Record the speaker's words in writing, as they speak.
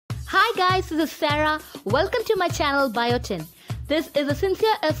Hi guys, this is Sarah. Welcome to my channel Biotin. This is a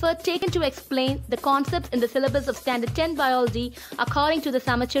sincere effort taken to explain the concepts in the syllabus of Standard 10 Biology according to the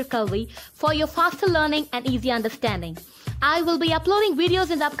samacheer kalvi for your faster learning and easy understanding. I will be uploading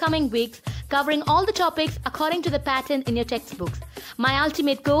videos in the upcoming weeks covering all the topics according to the pattern in your textbooks. My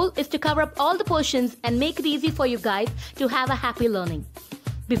ultimate goal is to cover up all the portions and make it easy for you guys to have a happy learning.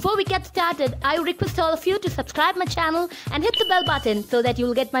 Before we get started, I request all of you to subscribe my channel and hit the bell button so that you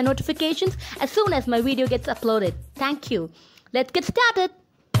will get my notifications as soon as my video gets uploaded. Thank you. Let's get started.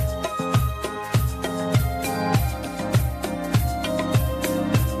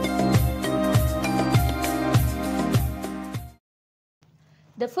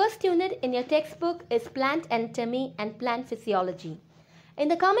 The first unit in your textbook is Plant Anatomy and Plant Physiology. In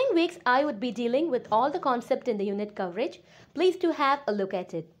the coming weeks, I would be dealing with all the concepts in the unit coverage. Please do have a look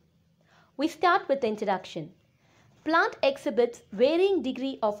at it. We start with the introduction. Plant exhibits varying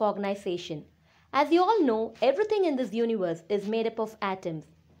degree of organization. As you all know, everything in this universe is made up of atoms.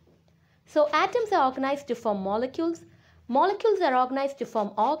 So atoms are organized to form molecules. Molecules are organized to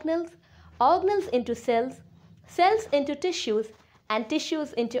form organelles. Organelles into cells. Cells into tissues. And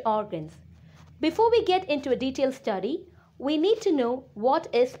tissues into organs. Before we get into a detailed study, we need to know what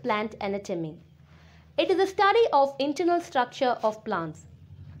is plant anatomy. It is a study of internal structure of plants.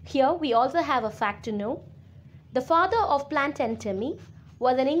 Here we also have a fact to know. The father of plant anatomy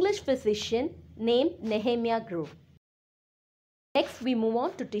was an English physician named Nehemiah Grove. Next we move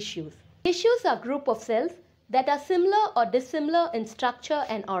on to tissues. Tissues are a group of cells that are similar or dissimilar in structure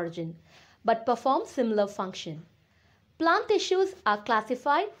and origin, but perform similar function. Plant tissues are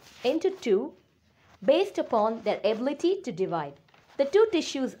classified into two based upon their ability to divide. The two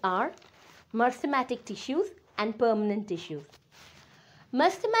tissues are meristematic tissues and permanent tissues.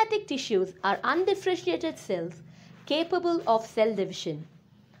 Meristematic tissues are undifferentiated cells capable of cell division.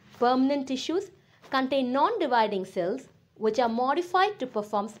 Permanent tissues contain non-dividing cells which are modified to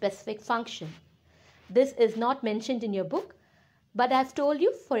perform specific function. This is not mentioned in your book, but I have told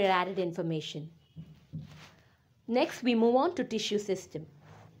you for your added information. Next, we move on to tissue system.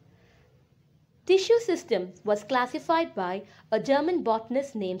 Tissue system was classified by a German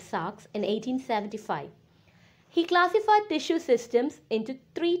botanist named Sachs in 1875. He classified tissue systems into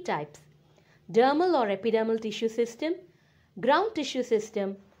three types: dermal or epidermal tissue system, ground tissue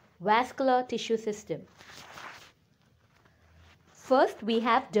system, vascular tissue system. First, we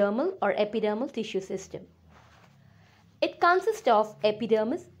have dermal or epidermal tissue system. It consists of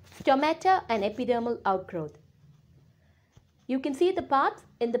epidermis, stomata, and epidermal outgrowth. You can see the parts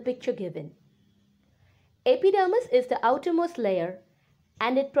in the picture given. Epidermis is the outermost layer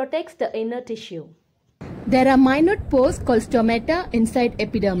and it protects the inner tissue. There are minute pores called stomata inside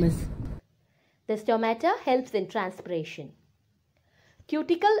epidermis. The stomata helps in transpiration.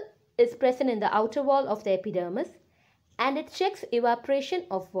 Cuticle is present in the outer wall of the epidermis and it checks evaporation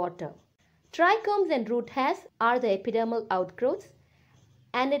of water. Trichomes and root hairs are the epidermal outgrowths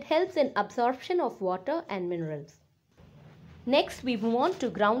and it helps in absorption of water and minerals. Next, we move on to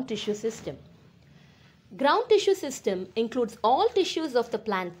ground tissue system. Ground tissue system includes all tissues of the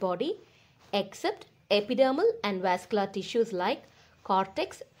plant body except epidermal and vascular tissues like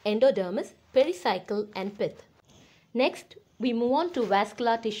cortex, endodermis, pericycle, and pith. Next, we move on to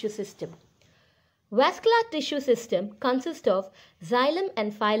vascular tissue system. Vascular tissue system consists of xylem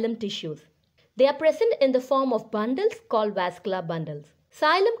and phylem tissues. They are present in the form of bundles called vascular bundles.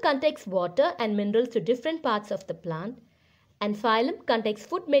 Xylem contains water and minerals to different parts of the plant, and phylem contains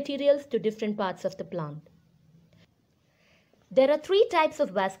food materials to different parts of the plant. There are three types of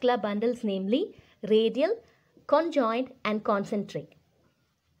vascular bundles, namely radial, conjoint, and concentric.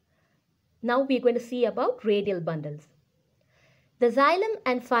 Now we are going to see about radial bundles. The xylem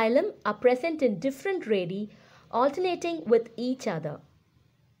and phylem are present in different radii, alternating with each other.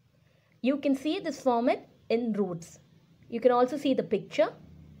 You can see this format in roots. You can also see the picture.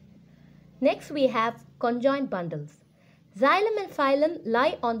 Next we have conjoint bundles. Xylem and phylem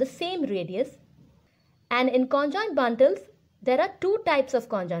lie on the same radius, and in conjoint bundles there are two types of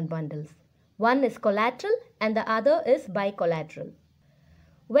conjoint bundles. One is collateral and the other is bicollateral.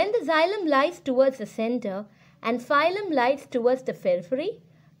 When the xylem lies towards the center and phylem lies towards the periphery,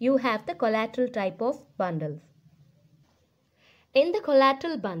 you have the collateral type of bundles. In the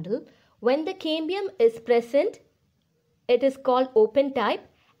collateral bundle, when the cambium is present, it is called open type,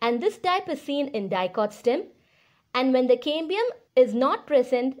 and this type is seen in dicot stem. And when the cambium is not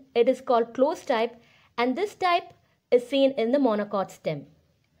present, it is called closed type, and this type is seen in the monocot stem.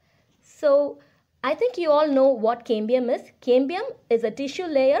 So, I think you all know what cambium is. Cambium is a tissue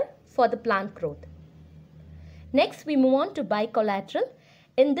layer for the plant growth. Next, we move on to bicollateral.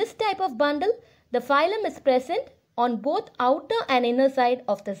 In this type of bundle, the phylum is present on both outer and inner side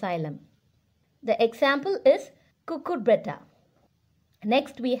of the xylem. The example is cucurbita.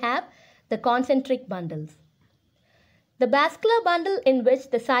 Next we have the concentric bundles. The vascular bundle in which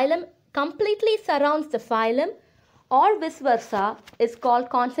the xylem completely surrounds the phylum or vice versa is called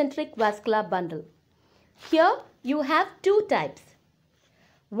concentric vascular bundle. Here you have two types.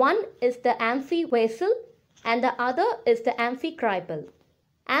 One is the amphivasal and the other is the amphicripal.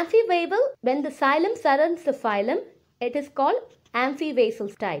 Amphivasal, when the xylem surrounds the phylum, it is called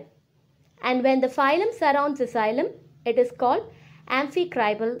amphivasal type. And when the phylum surrounds the xylem, it is called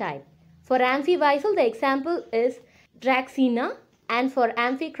amphicripal type. For amphivasal, the example is Dracaena, and for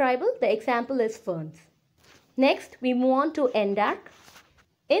amphicripal, the example is ferns. Next, we move on to endarch.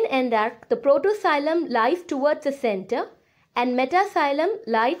 In endarch, the protoxylem lies towards the center and metaxylem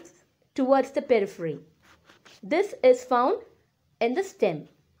lies towards the periphery. This is found in the stem.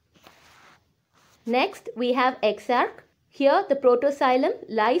 Next, we have exarch. Here, the protoxylem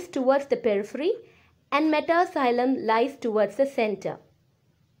lies towards the periphery and metaxylem lies towards the center.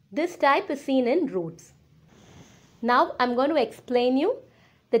 This type is seen in roots. Now, I am going to explain you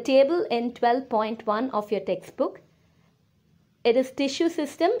the table in 12.1 of your textbook. It is tissue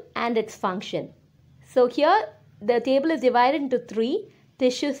system and its function. So here the table is divided into three: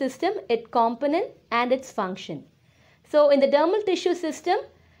 tissue system, its component and its function. So in the dermal tissue system,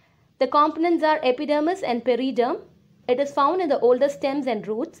 the components are epidermis and periderm. It is found in the older stems and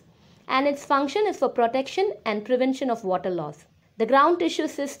roots, and its function is for protection and prevention of water loss. The ground tissue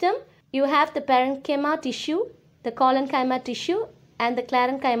system, you have the parenchyma tissue, the collenchyma tissue and the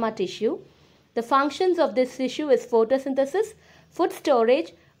sclerenchyma tissue. The functions of this tissue is photosynthesis, food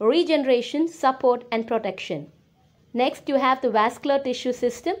storage, regeneration, support and protection. Next, you have the vascular tissue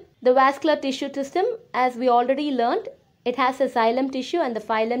system. The vascular tissue system, as we already learned, it has the xylem tissue and the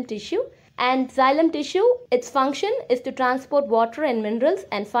phylem tissue. And xylem tissue, its function is to transport water and minerals,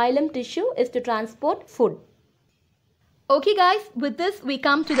 and phylem tissue is to transport food. Okay guys, with this we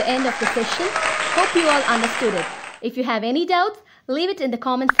come to the end of the session. Hope you all understood it. If you have any doubts, leave it in the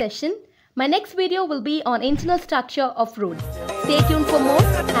comment section. My next video will be on internal structure of roots. Stay tuned for more.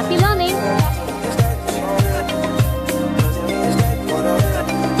 Happy learning!